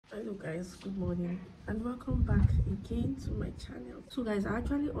Hello guys, good morning and welcome back again to my channel. So guys, I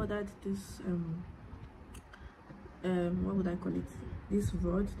actually ordered this what would I call it, this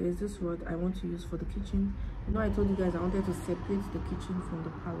rod. There's this rod I want to use for the kitchen. You know, I told you guys I wanted to separate the kitchen from the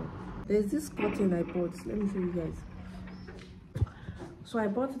parlor. There's this curtain I bought. Let me show you guys. So I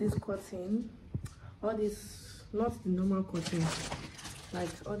bought this curtain, all this, not the normal curtain, like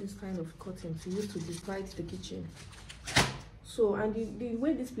all this kind of curtain to use to divide the kitchen. So, and the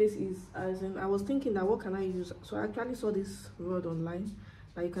way this place is, as in, I was thinking that what can I use. So I actually saw this rod online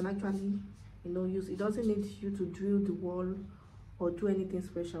that you can actually, you know, use. It doesn't need you to drill the wall or do anything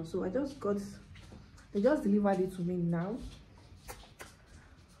special. So I just got, they just delivered it to me now.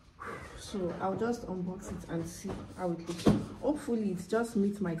 So I'll just unbox it and see how it looks. Hopefully it just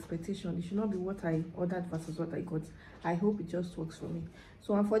meets my expectation. It should not be what I ordered versus what I got. I hope it just works for me.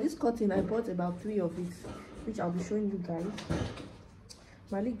 So, and for this curtain I bought about 3 of it, which I'll be showing you guys.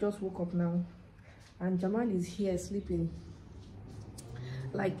 Malik just woke up now and Jamal is here sleeping.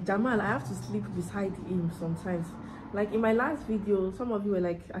 Like, Jamal, I have to sleep beside him sometimes. Like in my last video, some of you were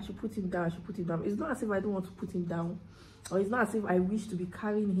like, I should put him down, I should put him down. It's not as if I don't want to put him down, or it's not as if I wish to be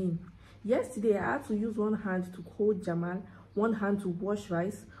carrying him. Yesterday I had to use one hand to hold Jamal, one hand to wash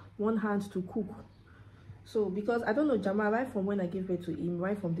rice, one hand to cook. So because I don't know, Jamal, right from when I gave birth to him,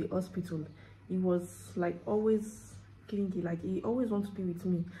 right from the hospital, he was like always clingy. Like he always wants to be with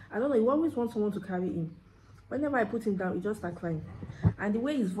me. I don't know, he always wants someone to carry him. Whenever I put him down, he just starts crying. And the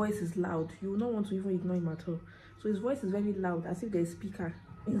way his voice is loud, you will not want to even ignore him at all. So his voice is very loud, as if there's a speaker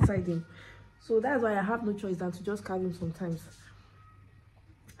inside him. So that's why I have no choice than to just carry him sometimes.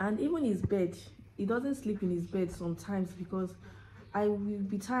 And even his bed, he doesn't sleep in his bed sometimes because I will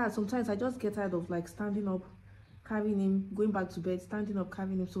be tired. Sometimes I just get tired of like standing up, carrying him, going back to bed, standing up,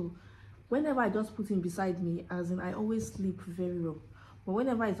 carrying him. So whenever I just put him beside me, as in I always sleep very well. But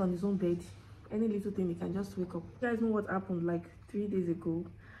whenever he's on his own bed, any little thing, he can just wake up. You guys know what happened like 3 days ago?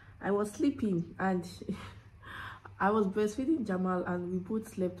 I was sleeping and I was breastfeeding Jamal and we both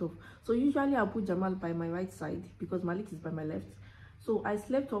slept off. So usually I'll put Jamal by my right side because Malik is by my left. So I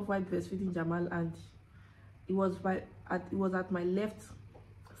slept off while breastfeeding Jamal and it was at my left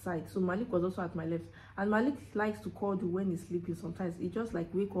side. So Malik was also at my left. And Malik likes to cuddle when he's sleeping. Sometimes he just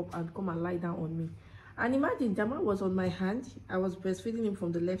like wake up and come and lie down on me. And imagine, Jamal was on my hand. I was breastfeeding him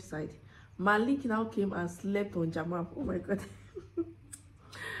from the left side. Malik now came and slept on Jamal. Oh my god.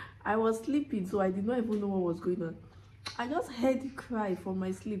 I was sleeping, so I did not even know what was going on. I just heard him cry from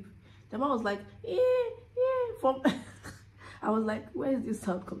my sleep. Jamal was like, from I was like, where is this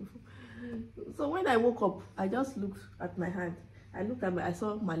sound coming from? So when I woke up, I just looked at my hand. I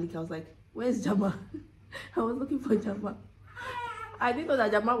saw Malik. I was like, where's Jamal? I was looking for Jamal. I didn't know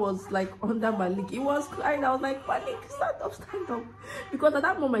that Jamal was like under Malik. He was crying. I was like, Malik, stand up, stand up. Because at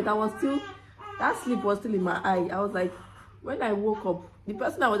that moment, that sleep was still in my eye. I was like, when I woke up, the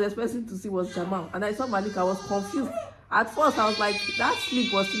person I was expecting to see was Jamal. And I saw Malik. I was confused. At first, I was like, that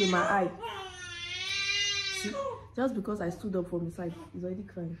sleep was still in my eye. See? Just because I stood up from his side, he's already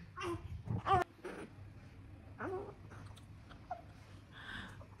crying.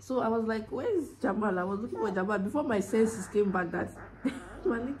 So I was like, where is Jamal? I was looking for Jamal before my senses came back that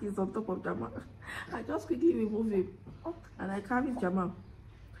Malik is on top of Jamal. I just quickly removed him and I carried Jamal.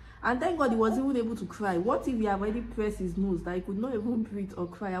 And thank God he was even able to cry. What if he had already pressed his nose that he could not even breathe or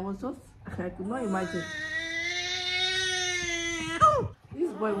cry? I could not imagine.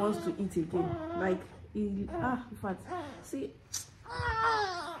 This boy wants to eat again. Like, in fact, see,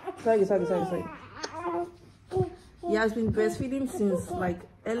 sorry. He has been breastfeeding since like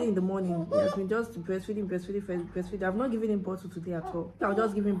early in the morning. He has been just breastfeeding. I've not given him bottle today at all. I'll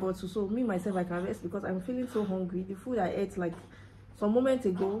just give him bottle so me myself I can rest because I'm feeling so hungry. The food I ate like some moments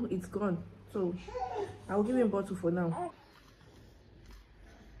ago, it's gone. So I'll give him bottle for now.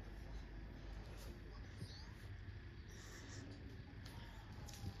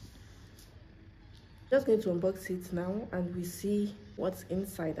 Just going to unbox it now and we see what's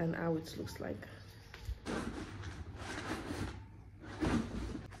inside and how it looks like.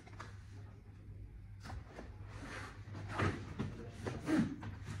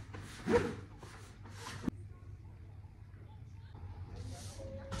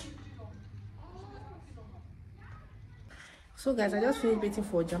 So guys, I just finished waiting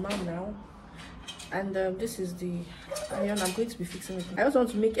for Jamal now. And this is the iron. I'm going to be fixing it. I also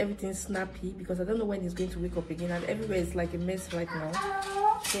want to make everything snappy because I don't know when he's going to wake up again and everywhere is like a mess right now.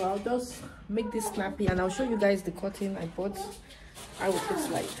 So I'll just make this snappy and I'll show you guys the curtain I bought, how it looks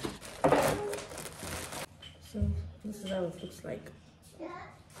like. So this is how it looks like.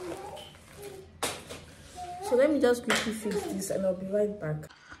 So let me just quickly fix this and I'll be right back.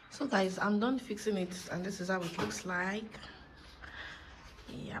 So guys, I'm done fixing it, and this is how it looks like.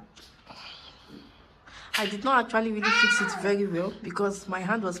 Yep. I did not actually really fix it very well because my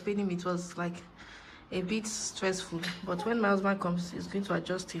hand was paining me. It was like a bit stressful, but when my husband comes, he's going to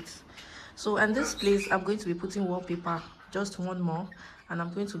adjust it. So in this place, I'm going to be putting wallpaper, just one more, and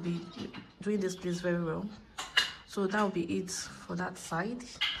I'm going to be doing this place very well. So that will be it for that side.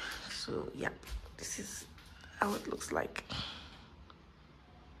 So yeah, this is how it looks like.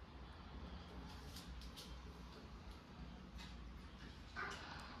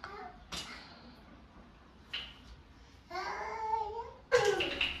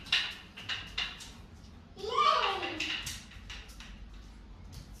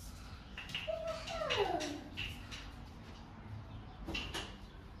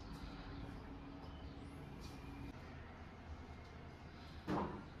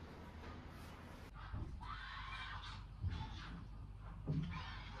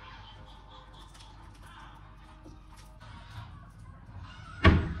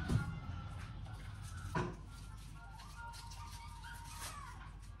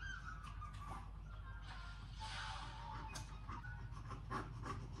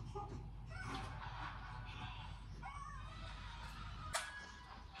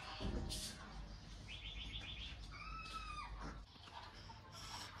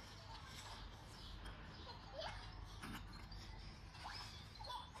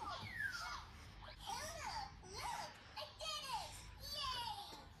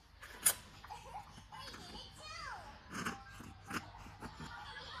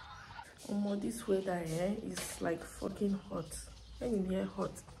 This weather here is like fucking hot. When you hear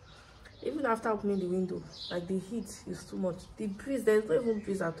hot, even after opening the window, like the heat is too much. The breeze, there's no even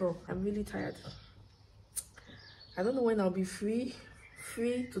breeze at all. I'm really tired. I don't know when I'll be free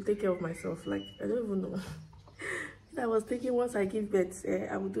to take care of myself. Like, I don't even know. I was thinking once I give birth,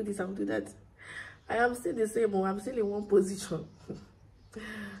 I will do this, I will do that. I am still the same. I'm still in one position.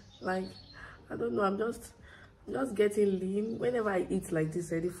 Like, I don't know. I'm just getting lean. Whenever I eat like this,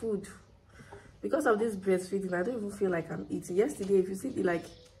 the food, because of this breastfeeding, I don't even feel like I'm eating. Yesterday, if you see the like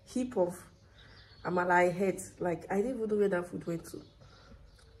heap of amala I had, like I didn't even know where that food went to.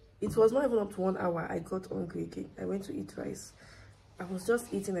 It was not even up to 1 hour. I got hungry again. I went to eat rice. I was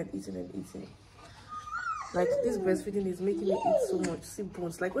just eating and eating and eating. Like, this breastfeeding is making me eat so much. See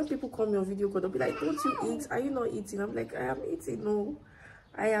bones. Like, when people call me on video call, they'll be like, don't you eat? Are you not eating? I'm like, I am eating. No,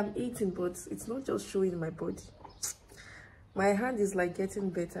 I am eating, but it's not just showing in my body. My hand is like getting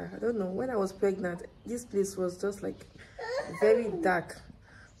better. I don't know. When I was pregnant, this place was just like very dark,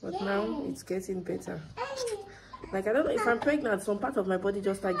 but now it's getting better. Like, I don't know, if I'm pregnant, some part of my body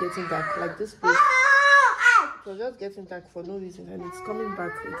just start getting dark. Like this place, it was just getting dark for no reason, and it's coming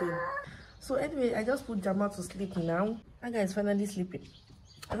back again. So anyway, I just put Jamal to sleep now. That guy is finally sleeping.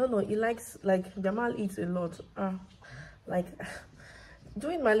 I don't know, he likes, like, Jamal eats a lot. Like,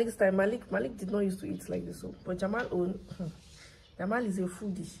 during Malik's time, Malik did not used to eat like this, so, but Jamal is a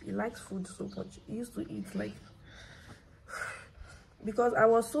foodie. He likes food so much. He used to eat like, because I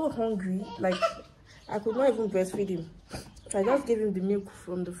was so hungry, like I could not even breastfeed him. So I just gave him the milk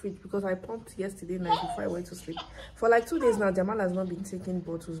from the fridge because I pumped yesterday night before I went to sleep. For like 2 days now, Jamal has not been taking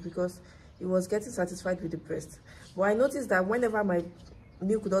bottles because he was getting satisfied with the breast. But I noticed that whenever my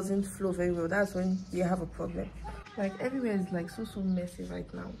milk doesn't flow very well, that's when you have a problem. Like, everywhere is like so messy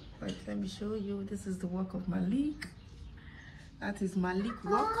right now. Like, let me show you. This is the work of Malik. That is Malik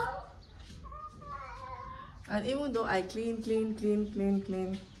work. And even though I clean,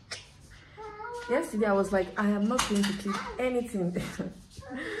 yesterday I was like, I am not going to clean anything.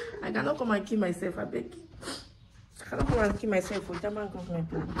 I cannot come and kill myself, I beg. I cannot come and kill myself for German government.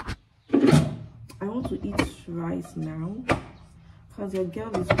 I want to eat rice now because your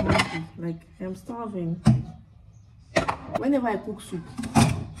girl is hungry. Like, I'm starving. Whenever I cook soup,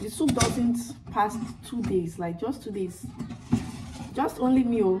 the soup doesn't pass 2 days, like just 2 days. Just only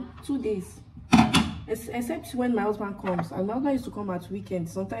me, 2 days. Except when my husband comes. And my husband used to come at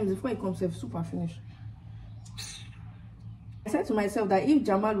weekends. Sometimes before he comes, the soup are finished. I said to myself that if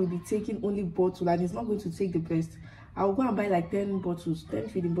Jamal will be taking only bottle and he's not going to take the breast, I will go and buy like 10 bottles, 10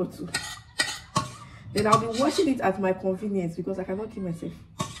 feeding bottles. Then I'll be washing it at my convenience because I cannot keep myself.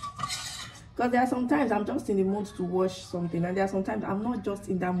 Because there are sometimes I'm just in the mood to wash something, and there are sometimes I'm not just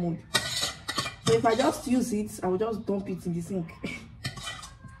in that mood. So if I just use it, I will just dump it in the sink.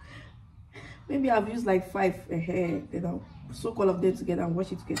 Maybe I've used like 5 then I'll soak all of them together and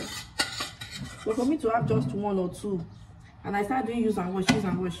wash it together. So for me to have just 1 or 2, and I start doing use and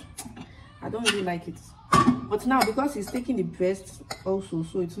wash, I don't really like it. But now, because he's taking the breast also,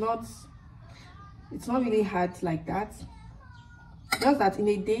 so it's not really hard like that. Just that in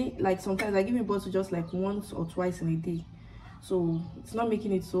a day, like sometimes I give him bottle just like once or twice in a day, so it's not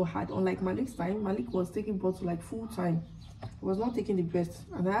making it so hard. Unlike Malik's time, Malik was taking bottle like full time. He was not taking the breast,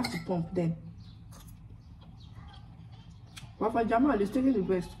 and I have to pump then. But for Jamal, he's taking the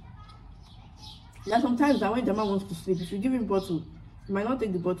breast. There are sometimes that when Jamal wants to sleep, if you give him bottle, he might not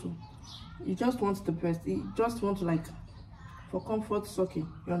take the bottle. He just wants the breast. He just wants to, like, for comfort sucking,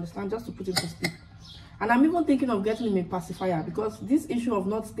 you understand, just to put him to sleep. And I'm even thinking of getting him a pacifier, because this issue of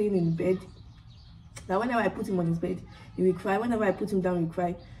not staying in bed, that whenever I put him on his bed, he will cry. Whenever I put him down, he will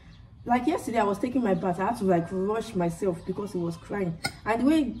cry. Like yesterday, I was taking my bath. I had to like rush myself because he was crying. And the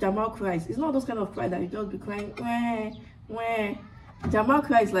way Jamal cries, it's not those kind of cry that you just be crying. Wah, wah. Jamal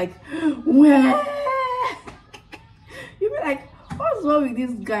cries like, wah. You be like, what's wrong with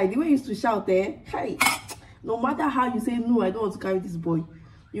this guy? The way he used to shout there, hey, no matter how you say no, I don't want to carry this boy,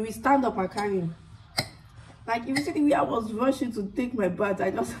 you will stand up and carry him. Like if you see the way I was rushing to take my bath,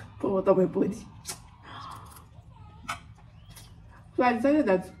 I just pour water on my body. So I decided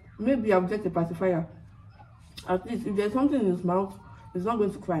that maybe I'll get a pacifier. At least if there's something in his mouth, he's not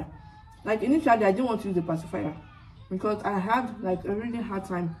going to cry. Like initially, I didn't want to use the pacifier because I had like a really hard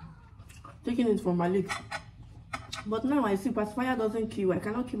time taking it from Malik. But now I see pacifier doesn't kill. I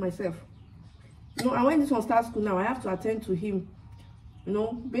cannot kill myself. You know, and when this one starts school now, I have to attend to him. You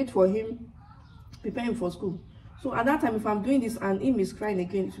know, wait for him, prepare him for school. So at that time, if I'm doing this and him is crying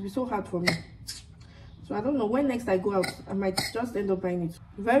again, it will be so hard for me. So I don't know when next I go out, I might just end up buying it.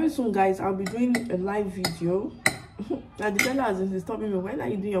 Very soon, guys, I'll be doing a live video. Like the fellow has stopping me. When are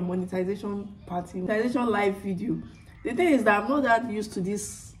you doing your monetization party? Monetization live video. The thing is that I'm not that used to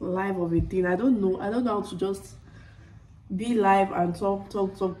this live of a thing. I don't know how to just be live and talk.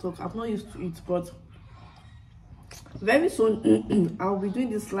 I'm not used to it, but very soon I'll be doing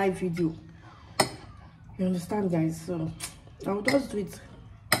this live video. You understand, guys? So I'll just do it.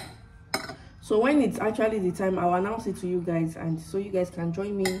 So when it's actually the time, I'll announce it to you guys, and so you guys can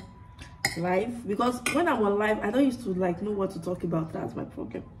join me live. Because when I'm on live, I don't used to like know what to talk about. That's my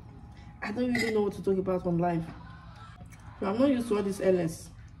problem. I don't really know what to talk about on live. So I'm not used to all this LS.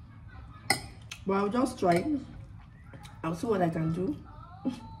 But I'll just try. I'll see what I can do.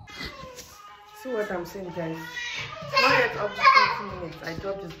 See what I'm saying, guys. It's not yet up to 20 minutes. I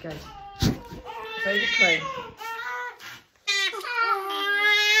dropped this guy. So I will try.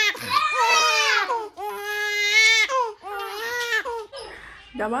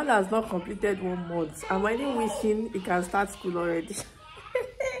 Jamal has not completed 1 month. I'm really wishing he can start school already.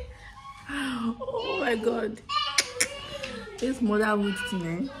 Oh my god. This motherhood thing,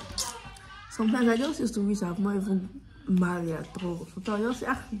 eh? Sometimes I just used to wish I've not even married at all. Sometimes I just say,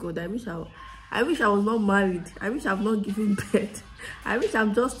 ah, God, I wish I was not married. I wish I've not given birth. I wish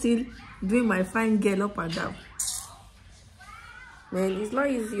I'm just still doing my fine girl up and down. Man, it's not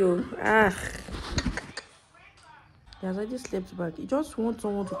easy. Ah. He has already slept back. He just wants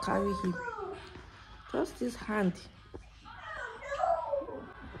someone to carry him. Just his hand.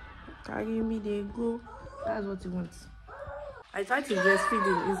 Carry me, they go. That's what he wants. I tried to breastfeed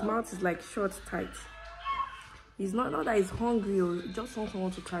him. His mouth is like short, tight. He's not that he's hungry, or he just wants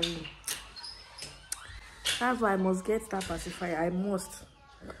someone to carry him. That's why I must get that pacifier. I must.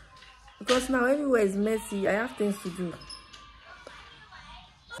 Because now everywhere is messy. I have things to do.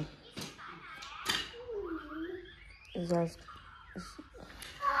 Just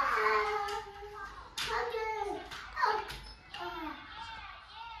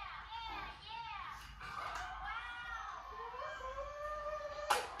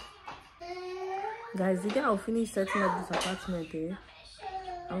guys, the day I'll finish setting up this apartment,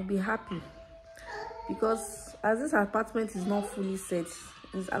 I'll be happy, because as this apartment is not fully set,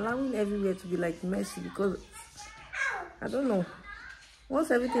 it's allowing everywhere to be like messy. Because I don't know,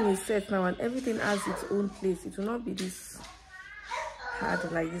 once everything is set now and everything has its own place, it will not be this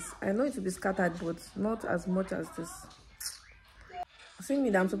hard like this. I know it will be scattered, but not as much as this. Seeing me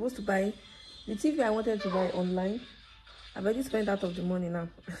that I'm supposed to buy the TV I wanted to buy online, I've already spent out of the money now.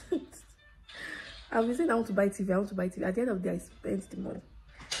 I've been saying I want to buy TV, I want to buy TV. At the end of the day, I spent the money.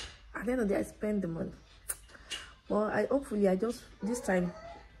 At the end of the day, I spend the money. Well, hopefully, this time,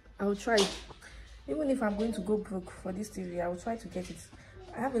 I'll try. Even if I'm going to go broke for this TV, I will try to get it.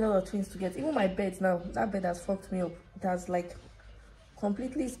 I have a lot of things to get. Even my bed now, that bed has fucked me up. It has like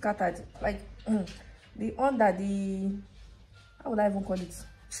completely scattered. Like how would I even call it?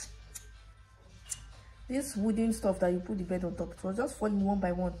 This wooden stuff that you put the bed on top, it was just falling one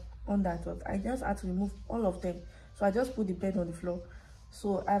by one on that. I just had to remove all of them. So I just put the bed on the floor.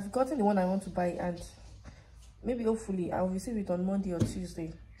 So I've gotten the one I want to buy, and maybe hopefully I'll receive it on Monday or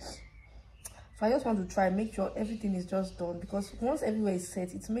Tuesday. So I just want to try make sure everything is just done, because once everywhere is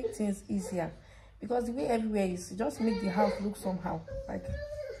set, it makes things easier. Because the way everywhere is, it just make the house look somehow. Like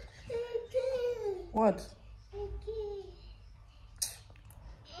what?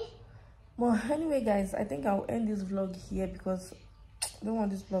 Well, anyway guys, I think I'll end this vlog here because I don't want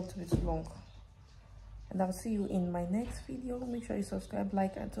this vlog to be too long. And I'll see you in my next video. Make sure you subscribe,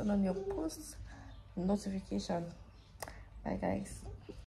 like, and turn on your post notification. Bye guys.